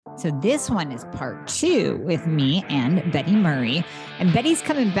So this one is part 2 with me and Betty Murray. And Betty's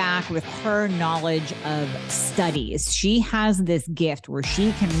coming back with her knowledge of studies. She has this gift where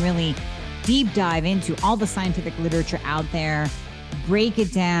she can really deep dive into all the scientific literature out there, break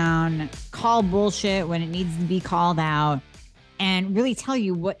it down, call bullshit when it needs to be called out, and really tell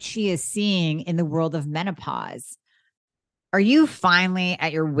you what she is seeing in the world of menopause. Are you finally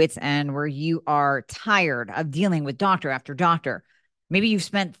at your wit's end where you are tired of dealing with doctor after doctor? Maybe you've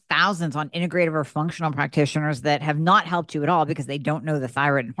spent thousands on integrative or functional practitioners that have not helped you at all because they don't know the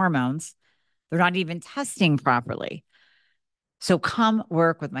thyroid and hormones. They're not even testing properly. So come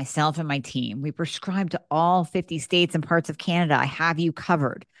work with myself and my team. We prescribe to all 50 states and parts of Canada. I have you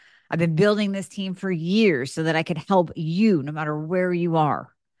covered. I've been building this team for years so that I could help you no matter where you are.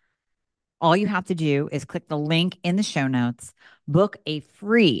 All you have to do is click the link in the show notes, book a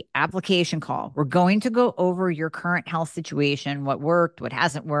free application call. We're going to go over your current health situation, what worked, what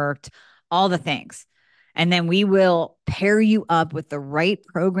hasn't worked, all the things. And then we will pair you up with the right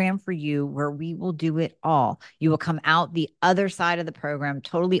program for you where we will do it all. You will come out the other side of the program,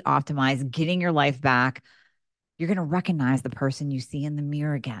 totally optimized, getting your life back. You're going to recognize the person you see in the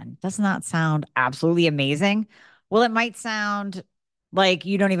mirror again. Doesn't that sound absolutely amazing? Well, it might sound like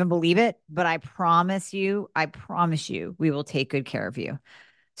you don't even believe it, but I promise you, we will take good care of you.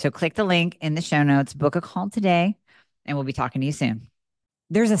 So click the link in the show notes, book a call today, and we'll be talking to you soon.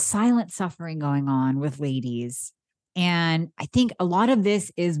 There's a silent suffering going on with ladies. And I think a lot of this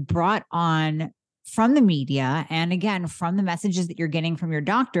is brought on from the media and again, from the messages that you're getting from your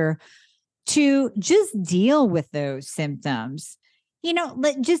doctor to just deal with those symptoms. You know,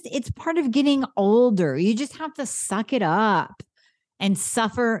 it's part of getting older. You just have to suck it up and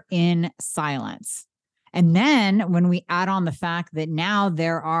suffer in silence. And then when we add on the fact that now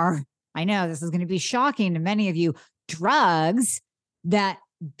there are, I know this is going to be shocking to many of you, drugs that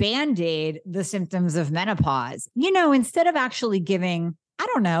band-aid the symptoms of menopause. You know, instead of actually giving,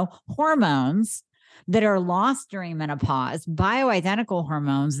 hormones that are lost during menopause, bioidentical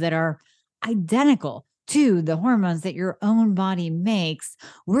hormones that are identical to the hormones that your own body makes,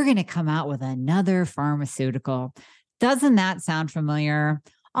 we're going to come out with another pharmaceutical. Doesn't that sound familiar?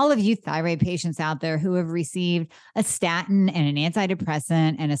 All of you thyroid patients out there who have received a statin and an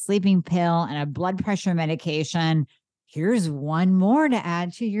antidepressant and a sleeping pill and a blood pressure medication, here's one more to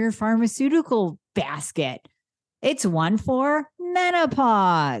add to your pharmaceutical basket. It's one for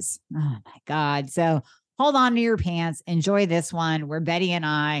menopause. Oh my God. So hold on to your pants. Enjoy this one where Betty and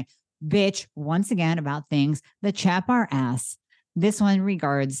I bitch once again about things that chap our ass. This one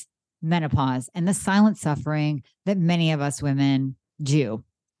regards menopause and the silent suffering that many of us women do.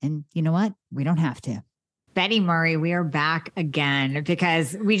 And you know what? We don't have to. Betty Murray, we are back again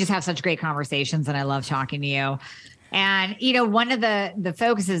because we just have such great conversations and I love talking to you. And, you know, one of the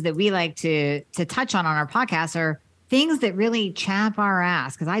focuses that we like to touch on our podcast are things that really chap our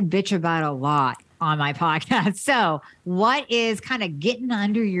ass because I bitch about a lot on my podcast. So what is kind of getting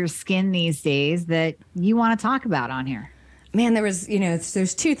under your skin these days that you want to talk about on here? Man, there's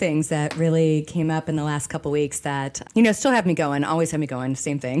two things that really came up in the last couple of weeks that, still have me going, always have me going,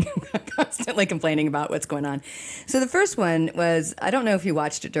 same thing, constantly complaining about what's going on. So the first one was, I don't know if you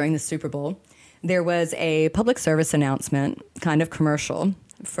watched it during the Super Bowl, there was a public service announcement, kind of commercial,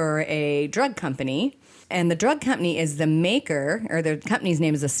 for a drug company. And the drug company is the maker, or the company's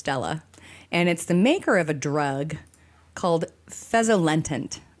name is Estella, and it's the maker of a drug called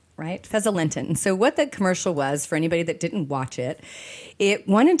Fezolinetant. Right? Fezolinetant. And so what the commercial was, for anybody that didn't watch it, it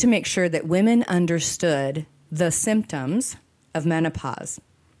wanted to make sure that women understood the symptoms of menopause.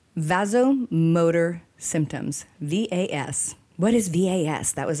 Vasomotor symptoms, VAS. What is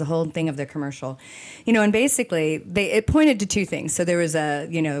VAS? That was the whole thing of the commercial. And basically it pointed to two things. So there was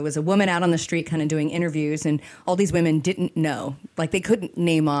it was a woman out on the street kind of doing interviews and all these women didn't know, like they couldn't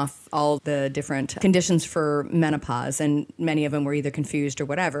name off all the different conditions for menopause and many of them were either confused or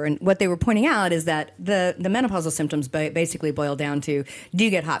whatever. And what they were pointing out is that the menopausal symptoms basically boil down to, do you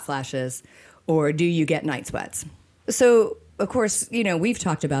get hot flashes or do you get night sweats? So of course, we've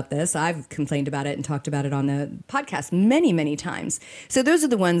talked about this. I've complained about it and talked about it on the podcast many, many times. So those are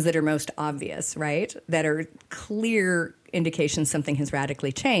the ones that are most obvious, right? That are clear indications something has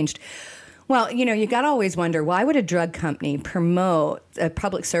radically changed. Well, you got to always wonder, why would a drug company promote a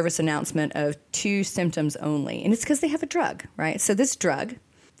public service announcement of two symptoms only? And it's because they have a drug, right? So this drug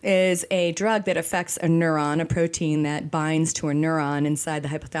is a drug that affects a neuron, a protein that binds to a neuron inside the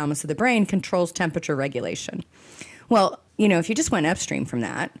hypothalamus of the brain, controls temperature regulation. Well, if you just went upstream from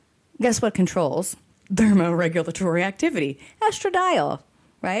that, guess what controls thermoregulatory activity? Estradiol,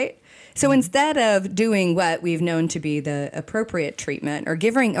 right? So instead of doing what we've known to be the appropriate treatment or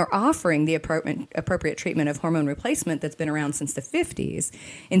giving or offering the appropriate treatment of hormone replacement that's been around since the 50s,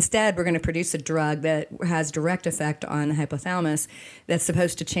 instead we're going to produce a drug that has direct effect on the hypothalamus that's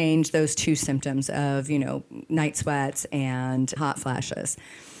supposed to change those two symptoms of, night sweats and hot flashes.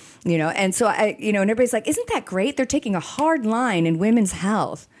 And so and everybody's like, isn't that great? They're taking a hard line in women's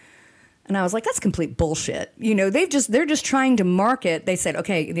health. And I was like, that's complete bullshit. They're just trying to market. They said,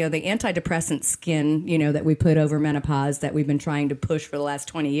 okay, the antidepressant skin, that we put over menopause that we've been trying to push for the last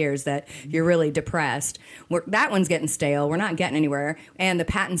 20 years, that you're really depressed. That one's getting stale. We're not getting anywhere. And the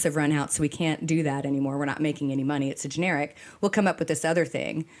patents have run out, so we can't do that anymore. We're not making any money. It's a generic. We'll come up with this other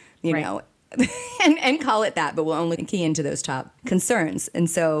thing, know. and call it that, but we'll only key into those top concerns. And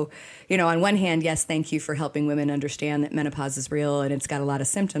so, on one hand, yes, thank you for helping women understand that menopause is real and it's got a lot of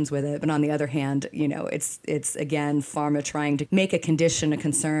symptoms with it. But on the other hand, it's again, pharma trying to make a condition a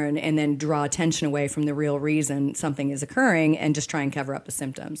concern and then draw attention away from the real reason something is occurring and just try and cover up the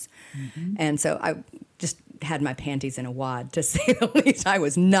symptoms. Mm-hmm. And so I just had my panties in a wad, to say the least. I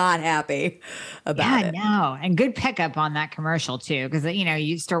was not happy about it. Yeah, no. And good pickup on that commercial too. Because,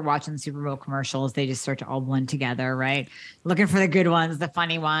 you start watching the Super Bowl commercials, they just start to all blend together, right? Looking for the good ones, the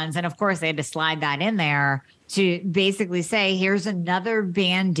funny ones. And of course they had to slide that in there to basically say, here's another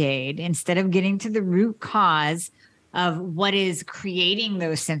Band-Aid instead of getting to the root cause of what is creating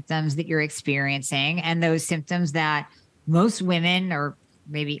those symptoms that you're experiencing, and those symptoms that most women, or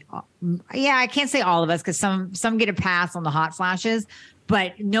maybe, I can't say all of us, because some get a pass on the hot flashes,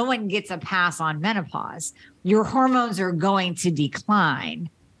 but no one gets a pass on menopause. Your hormones are going to decline,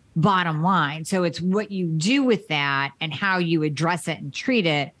 bottom line. So it's what you do with that and how you address it and treat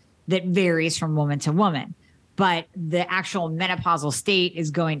it that varies from woman to woman. But the actual menopausal state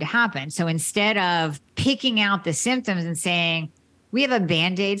is going to happen. So instead of picking out the symptoms and saying, we have a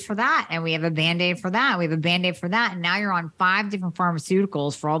Band-Aid for that, and we have a Band-Aid for that, we have a Band-Aid for that, and now you're on 5 different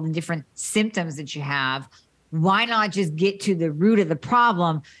pharmaceuticals for all the different symptoms that you have, why not just get to the root of the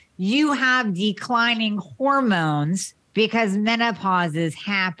problem? You have declining hormones because menopause is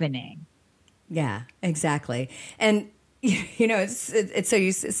happening. Yeah, exactly. And it's so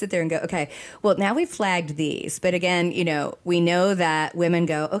you sit there and go, okay, well, now we've flagged these. But again, we know that women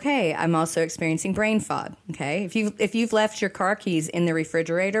go, okay, I'm also experiencing brain fog. Okay. If you've left your car keys in the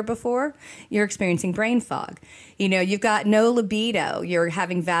refrigerator before, you're experiencing brain fog. You've got no libido. You're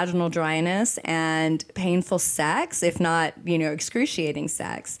having vaginal dryness and painful sex, if not, excruciating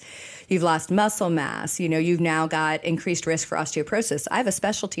sex. You've lost muscle mass. You've now got increased risk for osteoporosis. I have a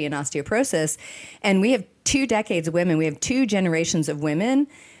specialty in osteoporosis, and we have 2 decades of women. We have 2 generations of women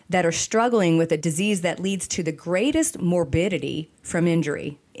that are struggling with a disease that leads to the greatest morbidity from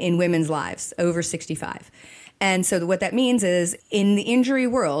injury in women's lives over 65. And so what that means is, in the injury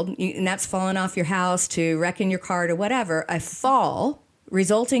world, and that's falling off your house to wrecking your car to whatever, a fall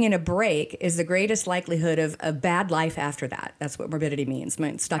resulting in a break is the greatest likelihood of a bad life after that. That's what morbidity means.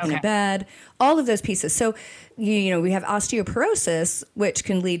 Stuck in a bed, all of those pieces. So, we have osteoporosis, which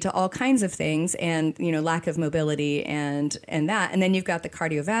can lead to all kinds of things, and, lack of mobility and that. And then you've got the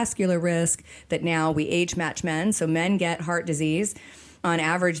cardiovascular risk that now we age match men. So men get heart disease. On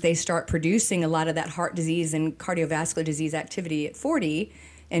average, they start producing a lot of that heart disease and cardiovascular disease activity at 40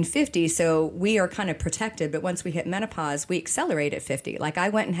 and 50. So we are kind of protected. But once we hit menopause, we accelerate at 50. Like, I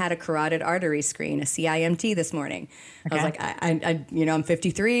went and had a carotid artery screen, a CIMT this morning. Okay. I was like, I'm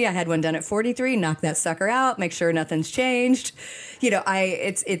 53. I had one done at 43. Knock that sucker out. Make sure nothing's changed.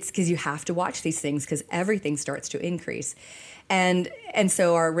 It's because you have to watch these things, because everything starts to increase. And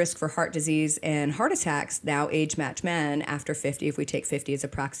so our risk for heart disease and heart attacks now age match men after 50, if we take 50 as a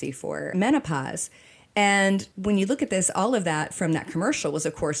proxy for menopause. And when you look at this, all of that from that commercial was,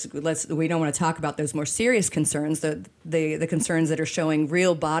 of course, we don't want to talk about those more serious concerns, the concerns that are showing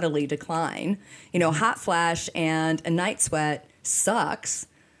real bodily decline. Hot flash and a night sweat sucks.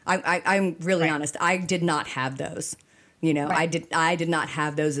 I'm really honest. I did not have those. Right. I did not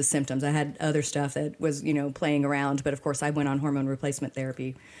have those as symptoms. I had other stuff that was, playing around. But of course, I went on hormone replacement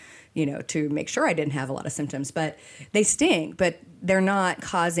therapy, to make sure I didn't have a lot of symptoms. But they sting, but they're not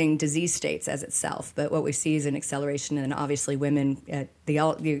causing disease states as itself. But what we see is an acceleration. And obviously women at the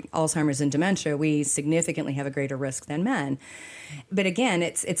Alzheimer's and dementia, we significantly have a greater risk than men. But again,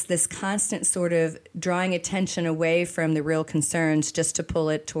 it's this constant sort of drawing attention away from the real concerns just to pull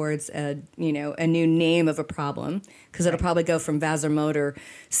it towards a new name of a problem, because it'll probably go from vasomotor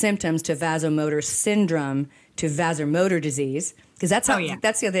symptoms to vasomotor syndrome to vasomotor disease, because that's how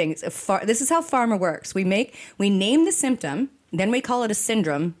that's the other thing. This is how pharma works. We name the symptom, then we call it a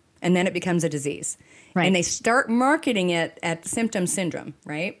syndrome, and then it becomes a disease. Right. And they start marketing it at symptom syndrome,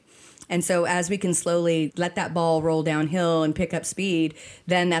 right? And so as we can slowly let that ball roll downhill and pick up speed,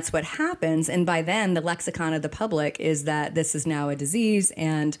 then that's what happens. And by then, the lexicon of the public is that this is now a disease,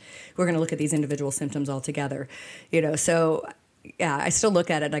 and we're going to look at these individual symptoms altogether. So yeah, I still look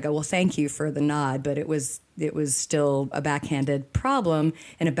at it and I go, well, thank you for the nod, but it was still a backhanded problem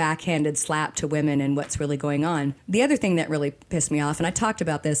and a backhanded slap to women and what's really going on. The other thing that really pissed me off, and I talked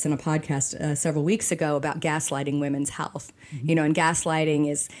about this in a podcast several weeks ago about gaslighting women's health. And gaslighting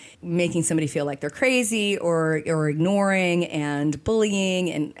is making somebody feel like they're crazy or ignoring and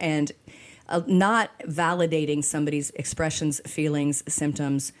bullying and not validating somebody's expressions, feelings,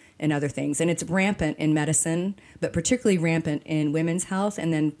 symptoms, and other things. And it's rampant in medicine, but particularly rampant in women's health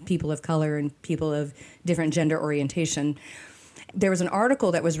and then people of color and people of different gender orientation. There was an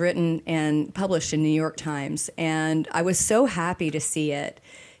article that was written and published in New York Times, and I was so happy to see it.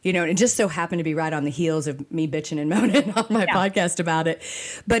 It just so happened to be right on the heels of me bitching and moaning on my podcast about it.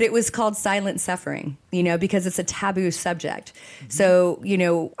 But it was called Silent Suffering, because it's a taboo subject. So,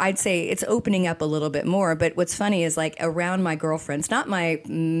 I'd say it's opening up a little bit more. But what's funny is like around my girlfriends, not my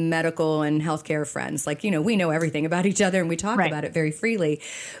medical and healthcare friends, like, we know everything about each other and we talk about it very freely.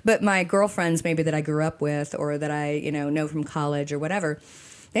 But my girlfriends maybe that I grew up with or that I, know from college or whatever,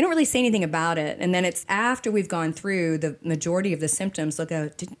 they don't really say anything about it. And then it's after we've gone through the majority of the symptoms, they'll go,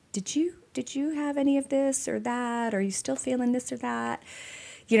 did you have any of this or that? Are you still feeling this or that?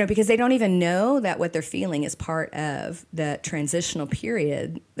 Because they don't even know that what they're feeling is part of the transitional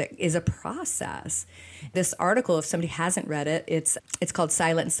period that is a process. This article, if somebody hasn't read it, it's called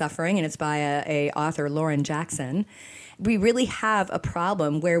Silent Suffering, and it's by a author, Lauren Jackson. We really have a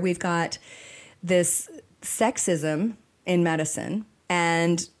problem where we've got this sexism in medicine,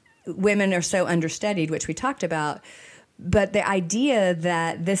 and women are so understudied, which we talked about. But the idea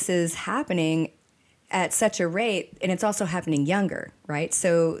that this is happening at such a rate, and it's also happening younger, right?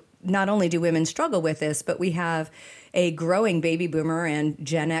 So not only do women struggle with this, but we have a growing baby boomer and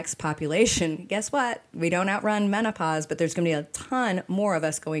Gen X population. Guess what? We don't outrun menopause, but there's going to be a ton more of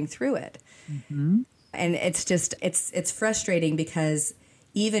us going through it. And it's just, it's frustrating because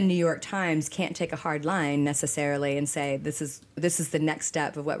even New York Times can't take a hard line necessarily and say this is the next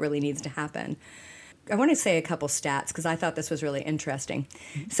step of what really needs to happen. I want to say a couple stats because I thought this was really interesting.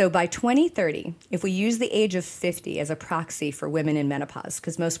 So by 2030, if we use the age of 50 as a proxy for women in menopause,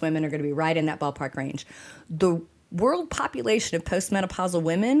 because most women are going to be right in that ballpark range, the world population of postmenopausal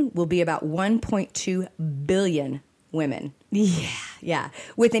women will be about 1.2 billion women. Yeah.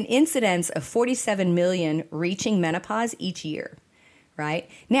 With an incidence of 47 million reaching menopause each year. Right?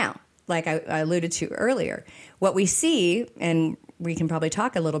 Now, like I alluded to earlier, what we see, and we can probably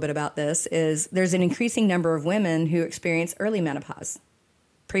talk a little bit about this, is there's an increasing number of women who experience early menopause,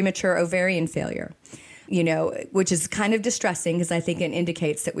 premature ovarian failure, which is kind of distressing because I think it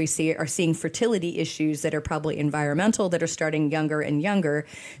indicates that we are seeing fertility issues that are probably environmental that are starting younger and younger.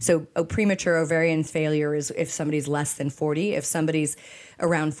 So premature ovarian failure is if somebody's less than 40. If somebody's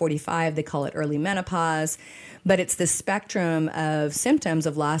around 45, they call it early menopause. But it's the spectrum of symptoms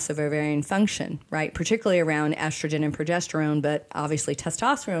of loss of ovarian function, right? Particularly around estrogen and progesterone, but obviously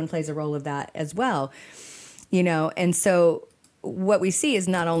testosterone plays a role of that as well. And so what we see is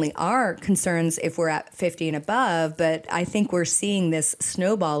not only our concerns if we're at 50 and above, but I think we're seeing this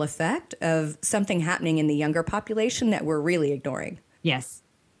snowball effect of something happening in the younger population that we're really ignoring. Yes.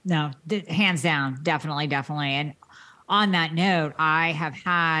 No, hands down. Definitely. And on that note, I have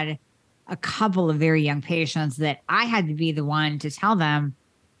had a couple of very young patients that I had to be the one to tell them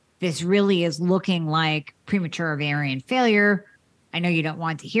this really is looking like premature ovarian failure. I know you don't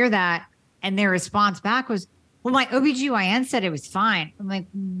want to hear that. And their response back was, well, my OBGYN said it was fine. I'm like,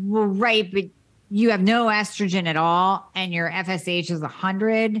 well, right, but you have no estrogen at all and your FSH is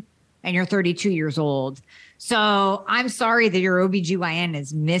 100 and you're 32 years old. So I'm sorry that your OBGYN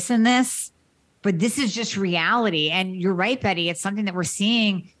is missing this, but this is just reality. And you're right, Betty. It's something that we're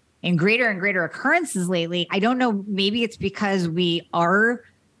seeing in greater and greater occurrences lately. I don't know, maybe it's because we are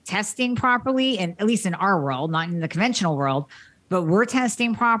testing properly, and at least in our world, not in the conventional world, but we're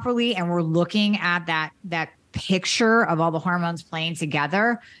testing properly and we're looking at that picture of all the hormones playing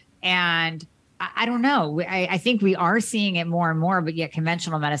together. And I don't know. I think we are seeing it more and more, but yet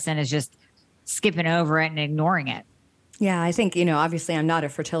conventional medicine is just skipping over it and ignoring it. Yeah, I think, obviously I'm not a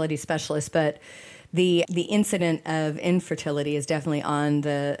fertility specialist, but the incident of infertility is definitely on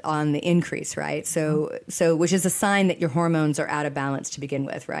the increase, right? So which is a sign that your hormones are out of balance to begin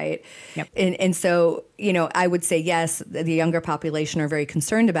with, right? Yep. And so, I would say yes, the younger population are very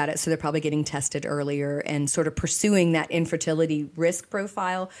concerned about it, so they're probably getting tested earlier and sort of pursuing that infertility risk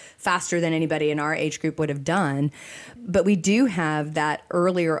profile faster than anybody in our age group would have done. But we do have that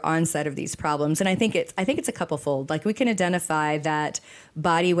earlier onset of these problems, and I think it's a couplefold. Like, we can identify that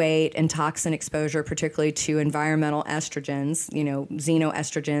body weight and toxin exposure, particularly to environmental estrogens,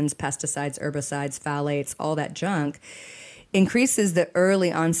 xenoestrogens, pesticides, herbicides, phthalates, all that junk, increases the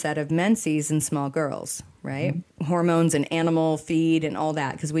early onset of menses in small girls, right? Mm-hmm. Hormones and animal feed and all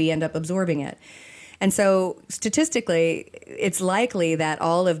that, because we end up absorbing it. And so statistically, it's likely that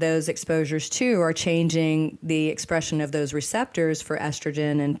all of those exposures too are changing the expression of those receptors for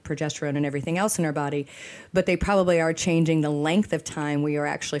estrogen and progesterone and everything else in our body. But they probably are changing the length of time we are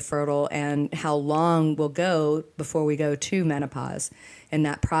actually fertile and how long we'll go before we go to menopause in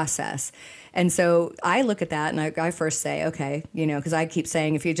that process. And so I look at that and I first say, okay, because I keep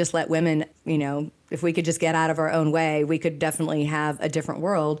saying if you just let women, if we could just get out of our own way, we could definitely have a different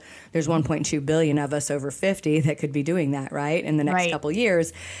world. There's 1.2 billion of us over 50 that could be doing that, right, in the next couple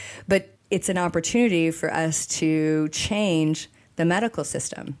years. But it's an opportunity for us to change the medical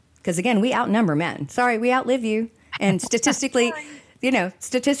system. Because, again, we outnumber men. Sorry, we outlive you. And statistically,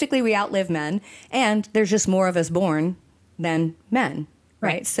 we outlive men. And there's just more of us born than men.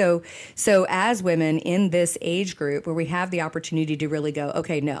 Right. So as women in this age group where we have the opportunity to really go,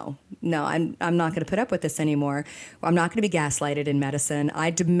 okay, no, I'm not going to put up with this anymore. I'm not going to be gaslighted in medicine. I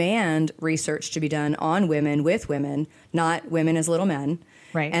demand research to be done on women with women, not women as little men.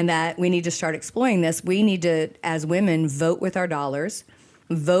 Right. And that we need to start exploring this. We need to, as women, vote with our dollars,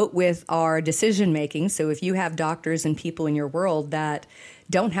 vote with our decision making. So if you have doctors and people in your world that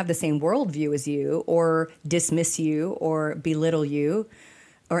don't have the same worldview as you, or dismiss you, or belittle you,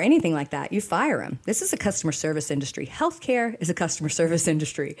 or anything like that, you fire them. This is a customer service industry. Healthcare is a customer service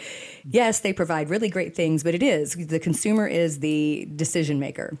industry. Yes, they provide really great things, but the consumer is the decision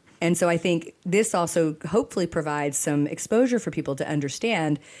maker. And so I think this also hopefully provides some exposure for people to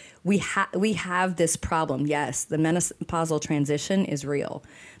understand we have this problem. Yes, the menopausal transition is real.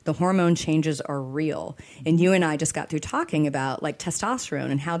 The hormone changes are real. And you and I just got through talking about like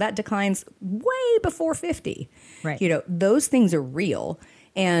testosterone and how that declines way before 50. Right. Those things are real.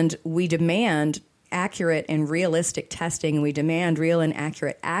 And we demand accurate and realistic testing, and we demand real and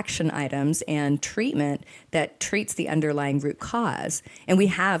accurate action items and treatment that treats the underlying root cause. And we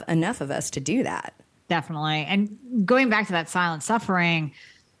have enough of us to do that. Definitely. And going back to that silent suffering,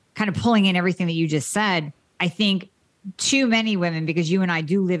 kind of pulling in everything that you just said, I think too many women, because you and I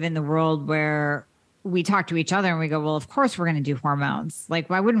do live in the world where we talk to each other and we go, well, of course we're going to do hormones. Like,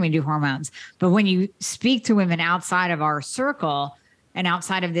 why wouldn't we do hormones? But when you speak to women outside of our circle, and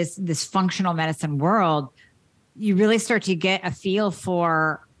outside of this functional medicine world, you really start to get a feel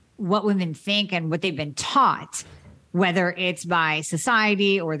for what women think and what they've been taught, whether it's by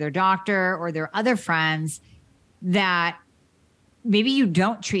society or their doctor or their other friends, that maybe you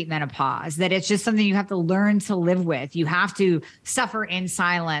don't treat menopause, that it's just something you have to learn to live with. You have to suffer in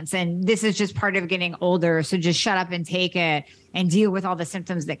silence. And this is just part of getting older. So just shut up and take it and deal with all the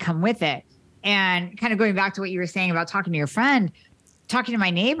symptoms that come with it. And kind of going back to what you were saying about talking to your friend, talking to my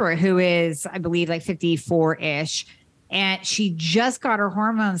neighbor who is, I believe, like 54-ish, and she just got her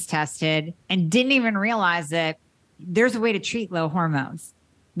hormones tested and didn't even realize that there's a way to treat low hormones.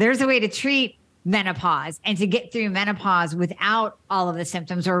 There's a way to treat menopause and to get through menopause without all of the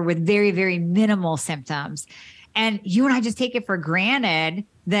symptoms or with very, very minimal symptoms. And you and I just take it for granted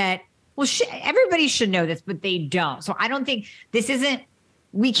that, well, everybody should know this, but they don't. So I don't think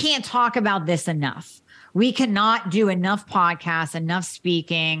we can't talk about this enough. We cannot do enough podcasts, enough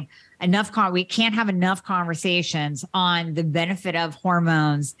speaking, we can't have enough conversations on the benefit of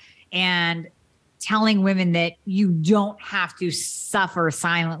hormones and telling women that you don't have to suffer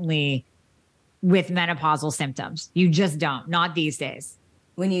silently with menopausal symptoms. You just don't, not these days.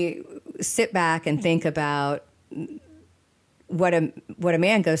 When you sit back and think about what a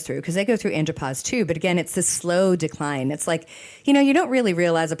man goes through, because they go through andropause too, but again, it's this slow decline. It's like, you don't really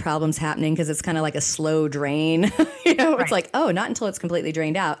realize a problem's happening because it's kind of like a slow drain. Right. It's like, oh, not until it's completely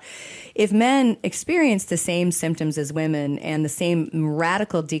drained out. If men experience the same symptoms as women and the same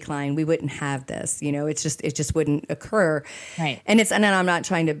radical decline, we wouldn't have this. It just wouldn't occur. Right. And I'm not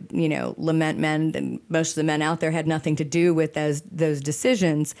trying to, lament men, and most of the men out there had nothing to do with those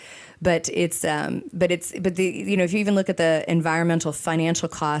decisions. But if you even look at the environmental, financial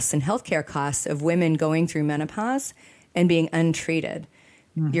costs and healthcare costs of women going through menopause and being untreated,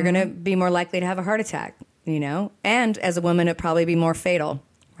 you're going to be more likely to have a heart attack, and as a woman, it'd probably be more fatal.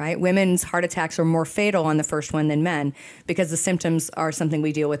 Right? Women's heart attacks are more fatal on the first one than men because the symptoms are something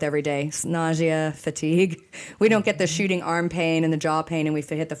we deal with every day. It's nausea, fatigue. We don't get the shooting arm pain and the jaw pain and we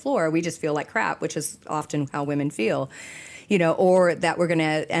hit the floor. We just feel like crap, which is often how women feel. Or that we're going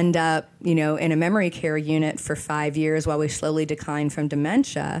to end up, in a memory care unit for 5 years while we slowly decline from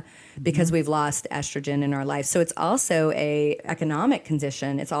dementia because we've lost estrogen in our life. So it's also a economic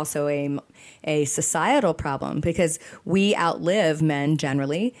condition. It's also a societal problem because we outlive men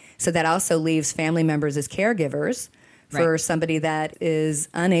generally. So that also leaves family members as caregivers for somebody that is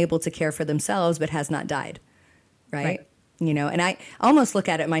unable to care for themselves but has not died, right? And I almost look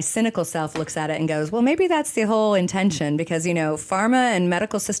at it, my cynical self looks at it and goes, well, maybe that's the whole intention because, pharma and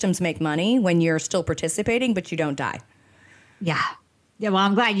medical systems make money when you're still participating, but you don't die. Yeah. Yeah. Well,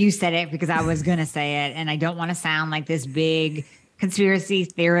 I'm glad you said it because I was going to say it. And I don't want to sound like this big conspiracy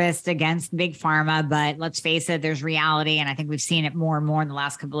theorist against big pharma, but let's face it, there's reality. And I think we've seen it more and more in the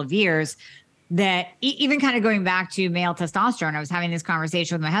last couple of years that even kind of going back to male testosterone, I was having this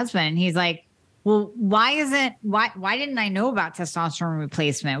conversation with my husband and he's like, well, why didn't I know about testosterone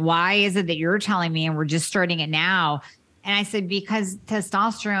replacement? Why is it that you're telling me and we're just starting it now? And I said, because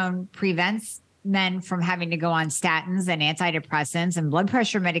testosterone prevents men from having to go on statins and antidepressants and blood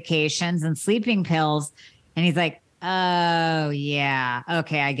pressure medications and sleeping pills. And he's like, oh, yeah.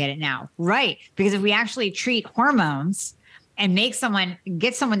 Okay, I get it now. Right. Because if we actually treat hormones and get someone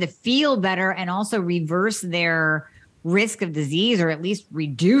to feel better and also reverse their risk of disease or at least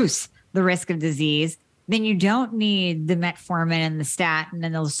reduce the risk of disease, then you don't need the metformin and the statin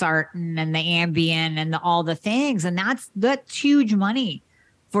and the losartan and the Ambien and all the things. And that's huge money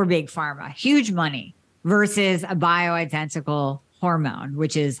for big pharma, huge money versus a bioidentical hormone,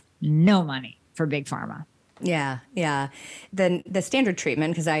 which is no money for big pharma. Yeah, yeah. Then the standard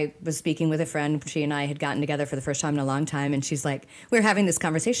treatment, because I was speaking with a friend, she and I had gotten together for the first time in a long time, and she's like, we were having this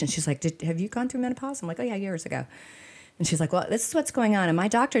conversation. She's like, have you gone through menopause? I'm like, oh yeah, years ago. And she's like, well, this is what's going on. And my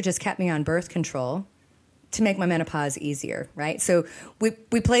doctor just kept me on birth control to make my menopause easier, right? So we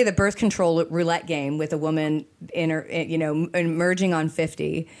play the birth control roulette game with a woman emerging on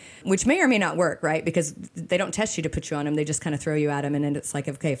 50, which may or may not work, right? Because they don't test you to put you on them. They just kind of throw you at them. And then it's like,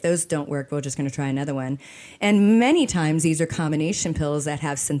 okay, if those don't work, we're just going to try another one. And many times these are combination pills that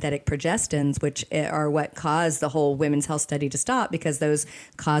have synthetic progestins, which are what caused the whole women's health study to stop because those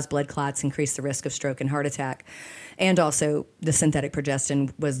cause blood clots, increase the risk of stroke and heart attack. And also the synthetic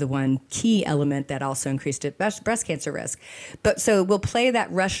progestin was the one key element that also increased breast cancer risk. But so we'll play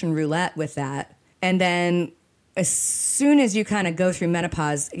that Russian roulette with that. And then as soon as you kind of go through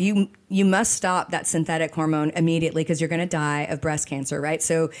menopause, you must stop that synthetic hormone immediately because you're going to die of breast cancer, right?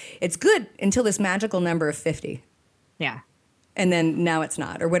 So it's good until this magical number of 50. Yeah. And then now it's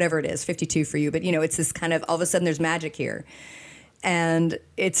not, or whatever it is, 52 for you. But, it's this kind of all of a sudden there's magic here. And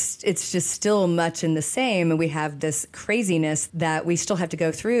it's just still much in the same. And we have this craziness that we still have to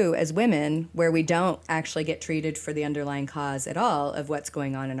go through as women where we don't actually get treated for the underlying cause at all of what's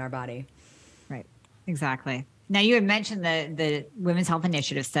going on in our body. Right. Exactly. Now, you had mentioned the Women's Health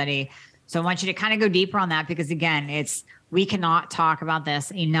Initiative study. So I want you to kind of go deeper on that because, again, we cannot talk about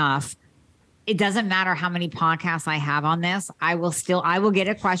this enough. It doesn't matter how many podcasts I have on this. I will get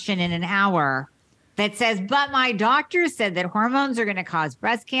a question in an hour that says, but my doctor said that hormones are going to cause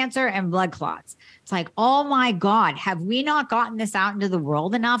breast cancer and blood clots. It's like, oh my God, have we not gotten this out into the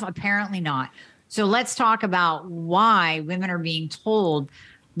world enough? Apparently not. So let's talk about why women are being told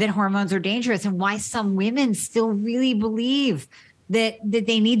that hormones are dangerous and why some women still really believe that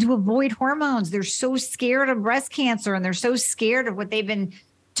they need to avoid hormones. They're so scared of breast cancer and they're so scared of what they've been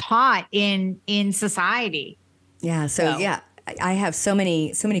taught in society. Yeah. So yeah. I have so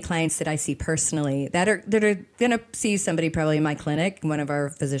many clients that I see personally that are going to see somebody probably in my clinic, one of our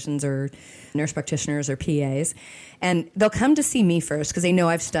physicians or nurse practitioners or PAs, and they'll come to see me first because they know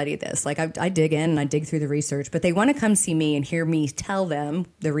I've studied this. Like I dig in and I dig through the research, but they want to come see me and hear me tell them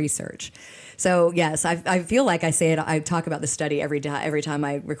the research. So yes, I feel like I say it. I talk about the study every time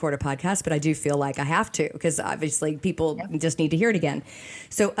I record a podcast, but I do feel like I have to because obviously people just need to hear it again.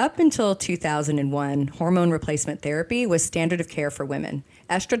 So up until 2001, hormone replacement therapy was standard of care for women.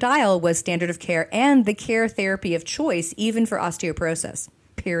 Estradiol was standard of care and the care therapy of choice, even for osteoporosis.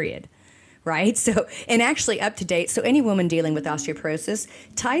 Period. Right? So, and actually up to date. So any woman dealing with osteoporosis,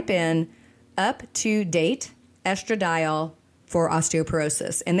 type in up to date estradiol for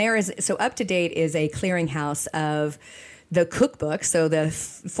osteoporosis. And so Up to Date is a clearinghouse of the cookbook, so the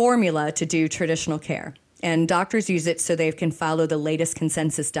formula to do traditional care. And doctors use it so they can follow the latest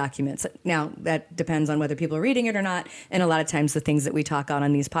consensus documents. Now, that depends on whether people are reading it or not. And a lot of times the things that we talk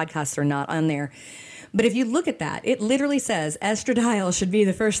on these podcasts are not on there. But if you look at that, it literally says estradiol should be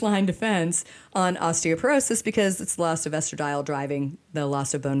the first line defense on osteoporosis because it's loss of estradiol driving the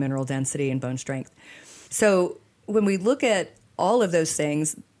loss of bone mineral density and bone strength. So when we look at all of those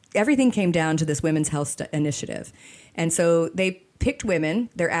things, everything came down to this Women's Health Initiative. And so they picked women.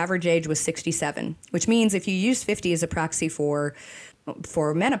 Their average age was 67, which means if you use 50 as a proxy for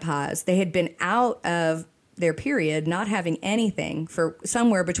menopause, they had been out of their period, not having anything for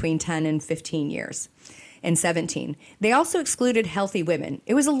somewhere between 10 and 15 years and 17. They also excluded healthy women.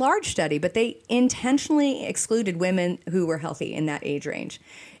 It was a large study, but they intentionally excluded women who were healthy in that age range.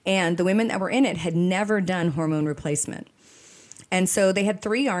 And the women that were in it had never done hormone replacement. And so they had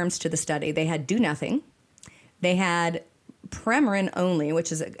 3 arms to the study. They had do nothing. They had Premarin only,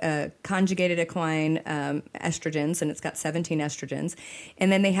 which is a conjugated equine estrogens, and it's got 17 estrogens.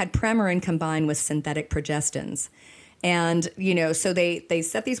 And then they had Premarin combined with synthetic progestins. And, so they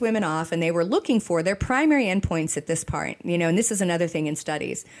set these women off, and they were looking for their primary endpoints at this point, and this is another thing in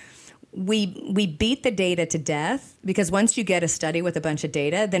studies. We beat the data to death because once you get a study with a bunch of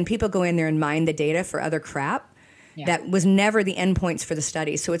data, then people go in there and mine the data for other crap. Yeah. That was never the endpoints for the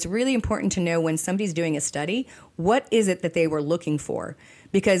study. So it's really important to know when somebody's doing a study, what is it that they were looking for?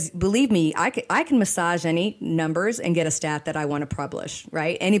 Because believe me, I can massage any numbers and get a stat that I want to publish,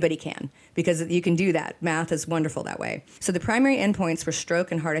 right? Anybody can, because you can do that. Math is wonderful that way. So the primary endpoints were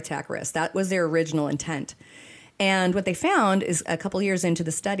stroke and heart attack risk. That was their original intent. And what they found is a couple years into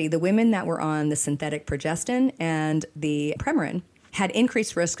the study, the women that were on the synthetic progestin and the Premarin had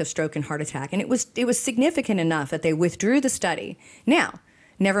increased risk of stroke and heart attack. And it was significant enough that they withdrew the study. Now,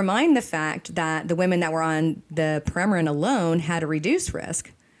 never mind the fact that the women that were on the Premarin alone had a reduced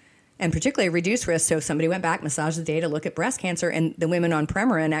risk, and particularly a reduced risk. So if somebody went back, massaged the data, look at breast cancer, and the women on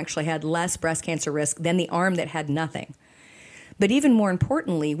Premarin actually had less breast cancer risk than the arm that had nothing. But even more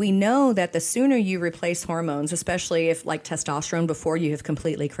importantly, we know that the sooner you replace hormones, especially if like testosterone before you have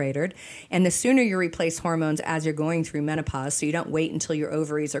completely cratered, and the sooner you replace hormones as you're going through menopause, so you don't wait until your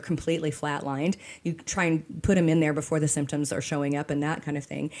ovaries are completely flatlined, you try and put them in there before the symptoms are showing up and that kind of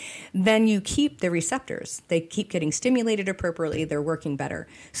thing, then you keep the receptors. They keep getting stimulated appropriately, they're working better.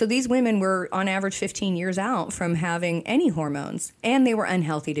 So these women were on average 15 years out from having any hormones, and they were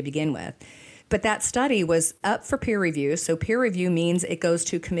unhealthy to begin with. But that study was up for peer review. So peer review means it goes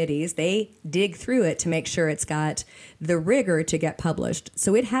to committees. They dig through it to make sure it's got the rigor to get published.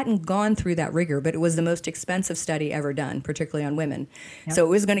 So it hadn't gone through that rigor, but it was the most expensive study ever done, particularly on women. Yep. So it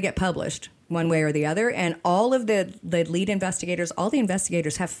was going to get published one way or the other. And all of the lead investigators, all the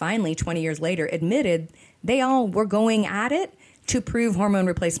investigators have finally, 20 years later, admitted they all were going at it to prove hormone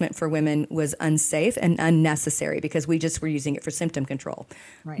replacement for women was unsafe and unnecessary because we just were using it for symptom control,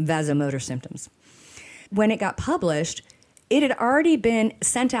 right. Vasomotor symptoms. When it got published, it had already been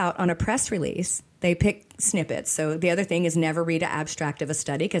sent out on a press release. They picked snippets. So the other thing is never read an abstract of a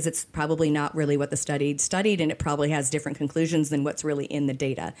study because it's probably not really what the study studied, and it probably has different conclusions than what's really in the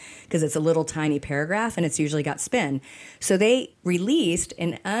data because it's a little tiny paragraph and it's usually got spin. So they released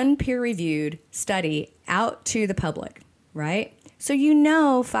an unpeer-reviewed study out to the public. Right? So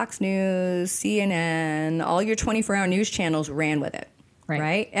Fox News, CNN, all your 24-hour news channels ran with it,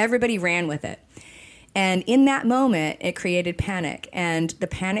 right? Everybody ran with it. And in that moment, it created panic. And the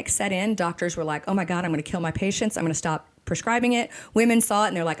panic set in. Doctors were like, oh my God, I'm going to kill my patients. I'm going to stop prescribing it. Women saw it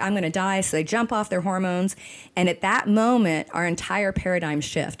and they're like, I'm going to die. So they jump off their hormones. And at that moment, our entire paradigm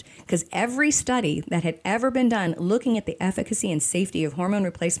shift. Because every study that had ever been done looking at the efficacy and safety of hormone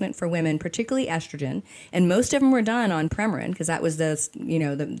replacement for women, particularly estrogen, and most of them were done on Premarin because that was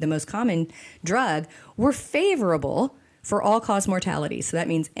the most common drug, were favorable for all-cause mortality. So that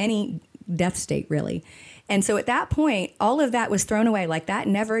means any death state, really. And so at that point, all of that was thrown away, like that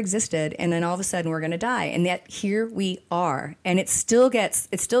never existed. And then all of a sudden we're going to die. And yet here we are. And it still gets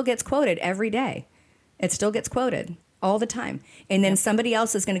quoted every day. It still gets quoted all the time. And then somebody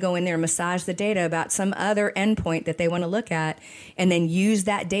else is going to go in there and massage the data about some other endpoint that they want to look at and then use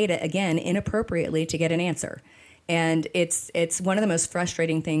that data again inappropriately to get an answer. And it's one of the most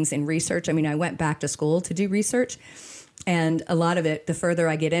frustrating things in research. I mean, I went back to school to do research. And a lot of it, the further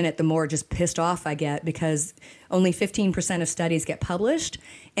I get in it, the more just pissed off I get because only 15% of studies get published.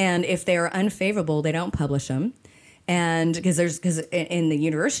 And if they are unfavorable, they don't publish them. And because in the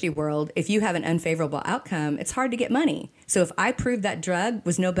university world, if you have an unfavorable outcome, it's hard to get money. So if I prove that drug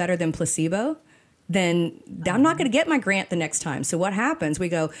was no better than placebo, then I'm not going to get my grant the next time. So what happens? We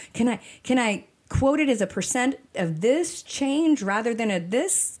go, can I quote it as a percent of this change rather than a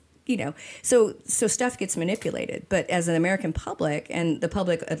this, so stuff gets manipulated. But as an American public and the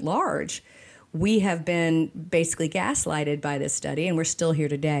public at large, we have been basically gaslighted by this study, and we're still here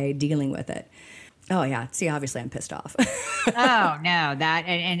today dealing with it. Oh yeah. See, obviously I'm pissed off. Oh no, that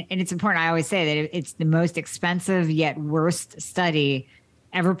and it's important. I always say that it's the most expensive yet worst study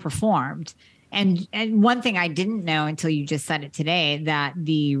ever performed. And one thing I didn't know until you just said it today, that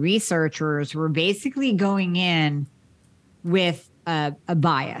the researchers were basically going in with a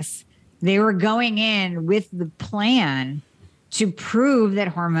bias. They were going in with the plan to prove that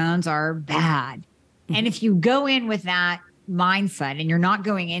hormones are bad. And if you go in with that mindset and you're not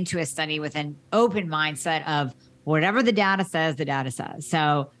going into a study with an open mindset of whatever the data says, the data says.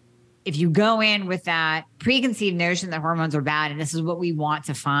 So if you go in with that preconceived notion that hormones are bad and this is what we want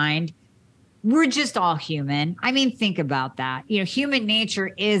to find, we're just all human. I mean, think about that. Human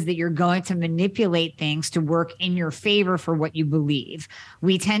nature is that you're going to manipulate things to work in your favor for what you believe.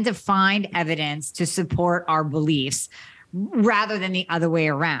 We tend to find evidence to support our beliefs rather than the other way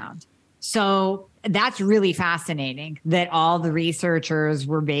around. So that's really fascinating that all the researchers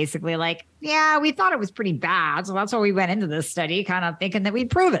were basically like, yeah, we thought it was pretty bad. So that's why we went into this study kind of thinking that we'd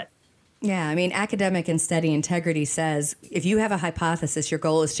prove it. Yeah, I mean, academic and study integrity says if you have a hypothesis, your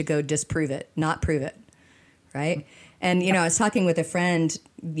goal is to go disprove it, not prove it, right? And, I was talking with a friend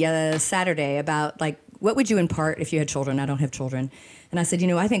Saturday about, like, what would you impart if you had children? I don't have children. And I said,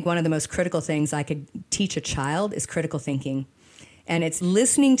 I think one of the most critical things I could teach a child is critical thinking. And it's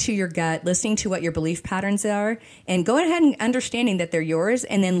listening to your gut, listening to what your belief patterns are, and go ahead and understanding that they're yours,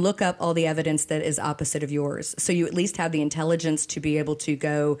 and then look up all the evidence that is opposite of yours. So you at least have the intelligence to be able to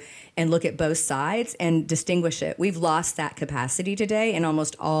go and look at both sides and distinguish it. We've lost that capacity today in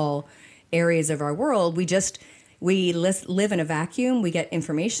almost all areas of our world. We live in a vacuum. We get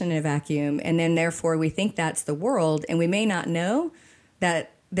information in a vacuum, and then therefore we think that's the world, and we may not know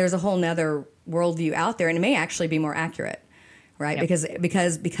that there's a whole nother worldview out there, and it may actually be more accurate. Right. Yep.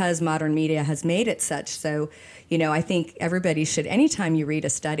 Because modern media has made it such. So, I think everybody should, anytime you read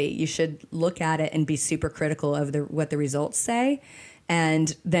a study, you should look at it and be super critical of what the results say,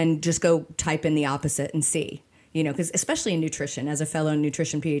 and then just go type in the opposite and see, because especially in nutrition, as a fellow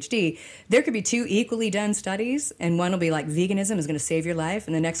nutrition PhD, there could be two equally done studies, and one will be like veganism is going to save your life,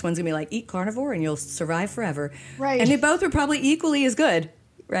 and the next one's going to be like eat carnivore and you'll survive forever. Right. And they both are probably equally as good.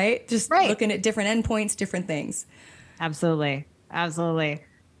 Right. Just looking at different endpoints, different things. Absolutely.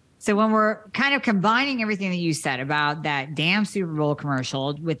 So when we're kind of combining everything that you said about that damn Super Bowl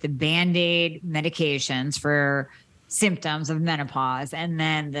commercial with the Band-Aid medications for symptoms of menopause and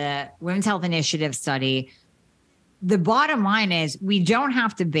then the Women's Health Initiative study, the bottom line is we don't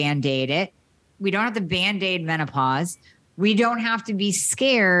have to Band-Aid it. We don't have to Band-Aid menopause. We don't have to be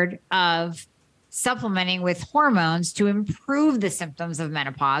scared of supplementing with hormones to improve the symptoms of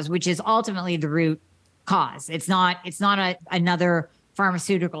menopause, which is ultimately the root cause. It's not another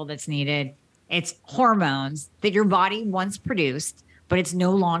pharmaceutical that's needed. It's hormones that your body once produced, but it's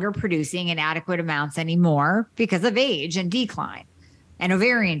no longer producing in adequate amounts anymore because of age and decline and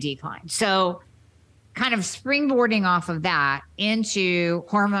ovarian decline. So kind of springboarding off of that into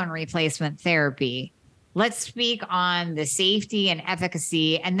hormone replacement therapy, let's speak on the safety and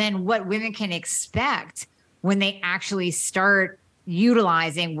efficacy and then what women can expect when they actually start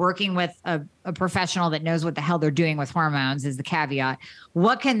working with a professional that knows what the hell they're doing with hormones is the caveat.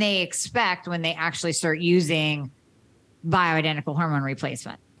 What can they expect when they actually start using bioidentical hormone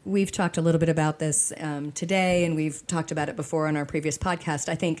replacement? We've talked a little bit about this today, and we've talked about it before on our previous podcast.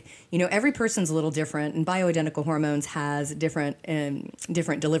 I think, every person's a little different, and bioidentical hormones has different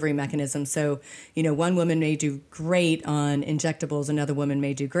delivery mechanisms. So, one woman may do great on injectables, another woman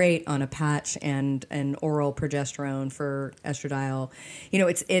may do great on a patch and an oral progesterone for estradiol.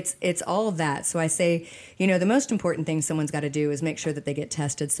 It's all of that. So I say, the most important thing someone's got to do is make sure that they get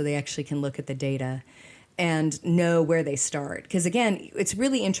tested so they actually can look at the data and know where they start. Because again, it's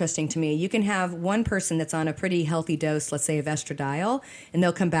really interesting to me. You can have one person that's on a pretty healthy dose, let's say of estradiol, and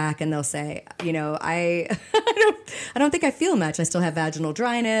they'll come back and they'll say, I don't think I feel much. I still have vaginal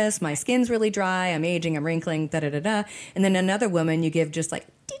dryness. My skin's really dry. I'm aging. I'm wrinkling. Da-da-da-da. And then another woman, you give just like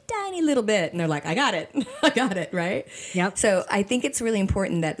tiny little bit, and they're like, I got it. I got it, right? Yep. So I think it's really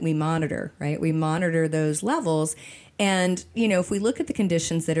important that we monitor, right? We monitor those levels. And, if we look at the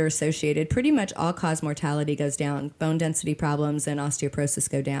conditions that are associated, pretty much all-cause mortality goes down. Bone density problems and osteoporosis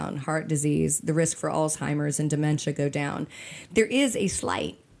go down. Heart disease, the risk for Alzheimer's and dementia go down. There is a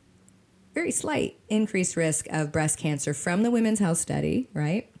very slight increased risk of breast cancer from the Women's Health Study,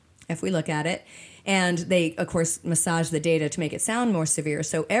 right? If we look at it. And they, of course, massage the data to make it sound more severe.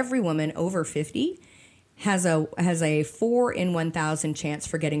 So every woman over 50 has a 4 in 1,000 chance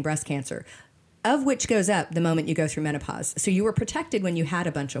for getting breast cancer, of which goes up the moment you go through menopause. So you were protected when you had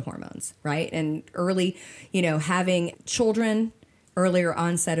a bunch of hormones, right? And early, having children, earlier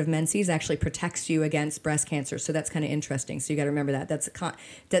onset of menses actually protects you against breast cancer. So that's kind of interesting. So you got to remember that.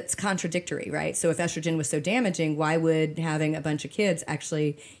 That's contradictory, right? So if estrogen was so damaging, why would having a bunch of kids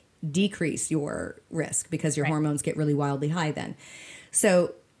actually decrease your risk? Because your hormones get really wildly high then.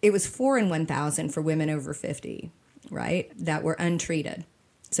 So it was 4 in 1,000 for women over 50, right, that were untreated.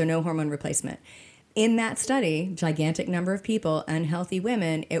 So no hormone replacement. In that study, gigantic number of people, unhealthy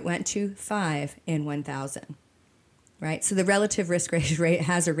women, it went to 5 in 1,000, right? So the relative risk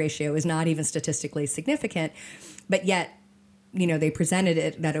hazard ratio is not even statistically significant, but yet, they presented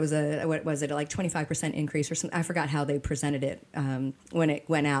it that it was like 25% increase or something. I forgot how they presented it when it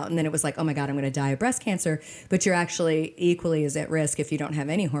went out. And then it was like, oh my God, I'm going to die of breast cancer. But you're actually equally as at risk if you don't have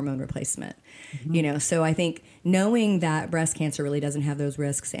any hormone replacement. Mm-hmm. So I think knowing that breast cancer really doesn't have those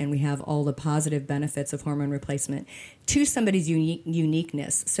risks and we have all the positive benefits of hormone replacement to somebody's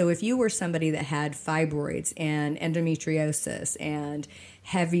uniqueness. So if you were somebody that had fibroids and endometriosis and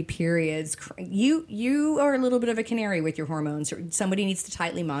heavy periods, you are a little bit of a canary with your hormones. Somebody needs to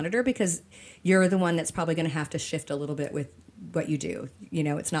tightly monitor because you're the one that's probably going to have to shift a little bit with what you do.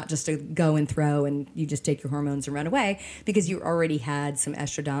 It's not just a go and throw and you just take your hormones and run away because you already had some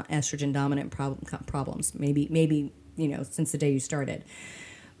estrogen dominant problems, maybe since the day you started.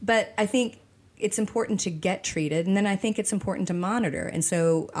 But I think it's important to get treated, and then I think it's important to monitor. And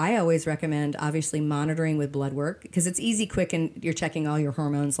so I always recommend, obviously, monitoring with blood work because it's easy, quick, and you're checking all your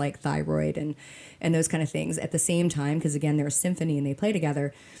hormones like thyroid and those kind of things at the same time because, again, they're a symphony and they play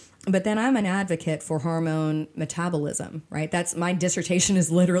together. But then I'm an advocate for hormone metabolism, right? That's my dissertation is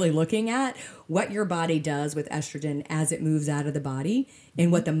literally looking at what your body does with estrogen as it moves out of the body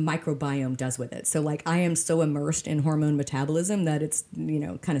and what the microbiome does with it. So I am so immersed in hormone metabolism that it's,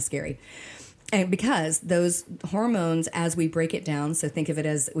 kind of scary. And because those hormones, as we break it down, so think of it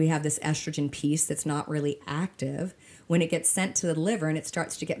as we have this estrogen piece that's not really active. When it gets sent to the liver and it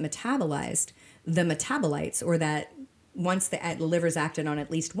starts to get metabolized, the metabolites, or that once the liver's acted on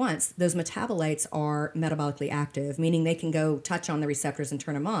at least once, those metabolites are metabolically active, meaning they can go touch on the receptors and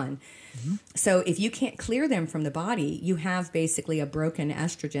turn them on. Mm-hmm. So if you can't clear them from the body, you have basically a broken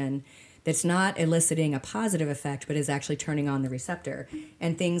estrogen that's not eliciting a positive effect, but is actually turning on the receptor.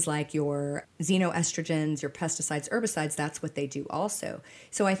 And things like your xenoestrogens, your pesticides, herbicides, that's what they do also.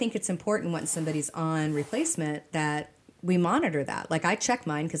 So I think it's important once somebody's on replacement that we monitor that. I check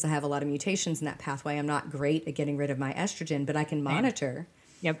mine because I have a lot of mutations in that pathway. I'm not great at getting rid of my estrogen, but I can monitor.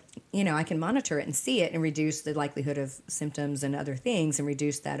 Yep. I can monitor it and see it and reduce the likelihood of symptoms and other things and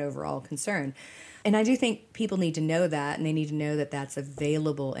reduce that overall concern. And I do think people need to know that, and they need to know that that's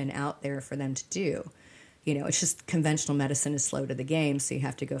available and out there for them to do. It's just conventional medicine is slow to the game, so you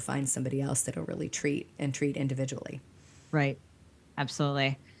have to go find somebody else that'll really treat individually. Right.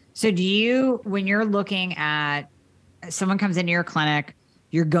 Absolutely. So do you, when you're looking at someone comes into your clinic,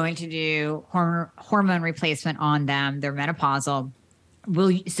 you're going to do hormone replacement on them, they're menopausal.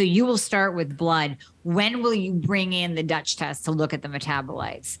 So you will start with blood. When will you bring in the Dutch test to look at the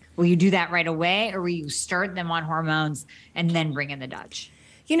metabolites? Will you do that right away, or will you start them on hormones and then bring in the Dutch?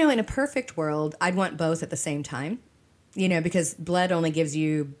 In a perfect world, I'd want both at the same time, because blood only gives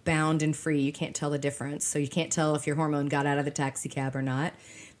you bound and free. You can't tell the difference. So you can't tell if your hormone got out of the taxi cab or not.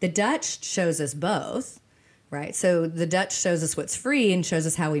 The Dutch shows us both. Right. So the Dutch shows us what's free and shows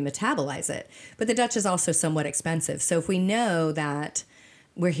us how we metabolize it. But the Dutch is also somewhat expensive. So if we know that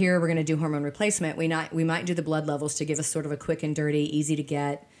we're going to do hormone replacement, we might do the blood levels to give us sort of a quick and dirty, easy to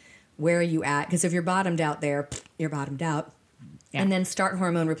get, where are you at? Because if you're bottomed out there, you're bottomed out. Yeah. And then start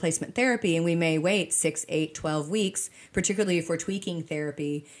hormone replacement therapy. And we may wait 6, 8, 12 weeks, particularly if we're tweaking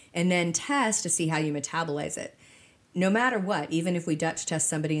therapy, and then test to see how you metabolize it. No matter what, even if we Dutch test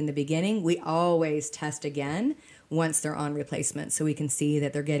somebody in the beginning, we always test again once they're on replacement so we can see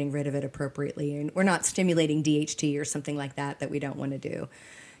that they're getting rid of it appropriately. And we're not stimulating DHT or something like that we don't want to do,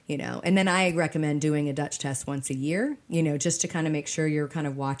 And then I recommend doing a Dutch test once a year, just to kind of make sure you're kind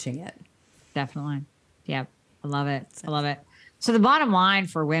of watching it. Definitely. Yep. I love it. I love it. So the bottom line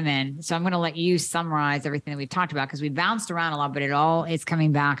for women, so I'm going to let you summarize everything that we talked about because we bounced around a lot, but it all is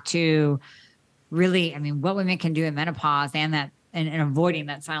coming back to really, what women can do in menopause and avoiding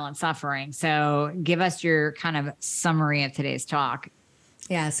that silent suffering. So give us your kind of summary of today's talk.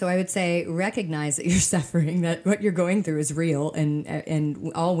 Yeah, so I would say recognize that you're suffering, that what you're going through is real,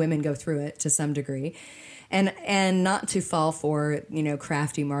 and all women go through it to some degree. And not to fall for,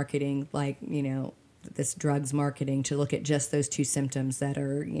 crafty marketing like, this drugs marketing to look at just those two symptoms that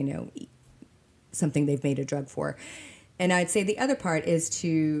are, something they've made a drug for. And I'd say the other part is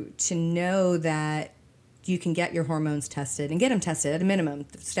to know that you can get your hormones tested and get them tested at a minimum.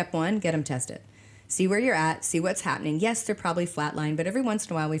 Step one, get them tested. See where you're at, see what's happening. Yes, they're probably flatline, but every once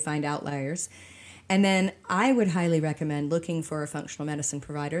in a while we find outliers. And then I would highly recommend looking for a functional medicine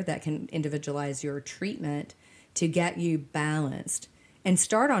provider that can individualize your treatment to get you balanced and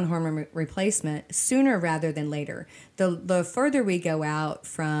start on hormone replacement sooner rather than later. The further we go out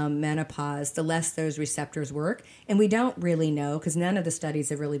from menopause, the less those receptors work. And we don't really know, because none of the studies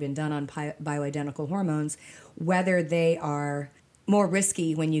have really been done on bioidentical hormones, whether they are more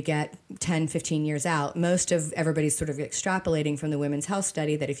risky when you get 10, 15 years out. Most of everybody's sort of extrapolating from the Women's Health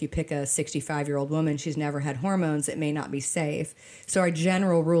Study that if you pick a 65-year-old woman, she's never had hormones, it may not be safe. So our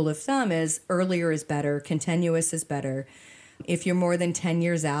general rule of thumb is earlier is better, continuous is better. If you're more than 10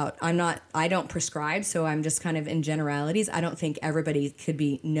 years out, I don't prescribe, so I'm just kind of in generalities. I don't think everybody could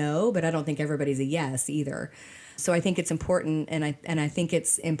be no, but I don't think everybody's a yes either. So I think it's important, and I think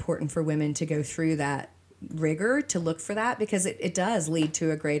it's important for women to go through that rigor to look for that, because it does lead to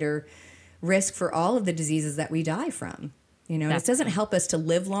a greater risk for all of the diseases that we die from. You know, it doesn't help us to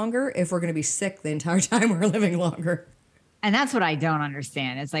live longer if we're going to be sick the entire time we're living longer. And that's what I don't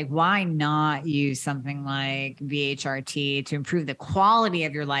understand. It's like, why not use something like BHRT to improve the quality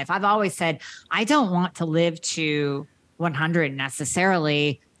of your life? I've always said, I don't want to live to 100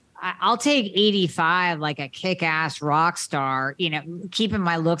 necessarily. I'll take 85 like a kick-ass rock star, you know, keeping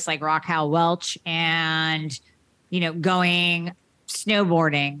my looks like Raquel Welch and, you know, going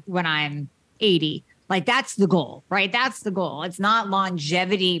snowboarding when I'm 80. Like, that's the goal, right? That's the goal. It's not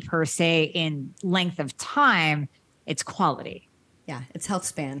longevity per se in length of time. It's quality. Yeah, it's health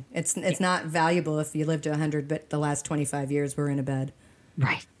span. It's not valuable if you live to 100, but the last 25 years we're in a bed.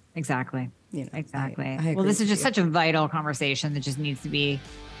 Right. Exactly. You know, exactly. I agree well, this is just you. such a vital conversation that just needs to be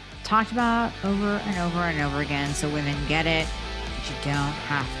talked about over and over and over again so women get it, but you don't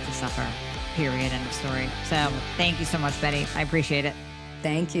have to suffer. Period. End of story. So thank you so much, Betty. I appreciate it.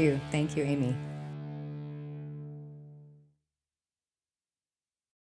 Thank you. Thank you, Amy.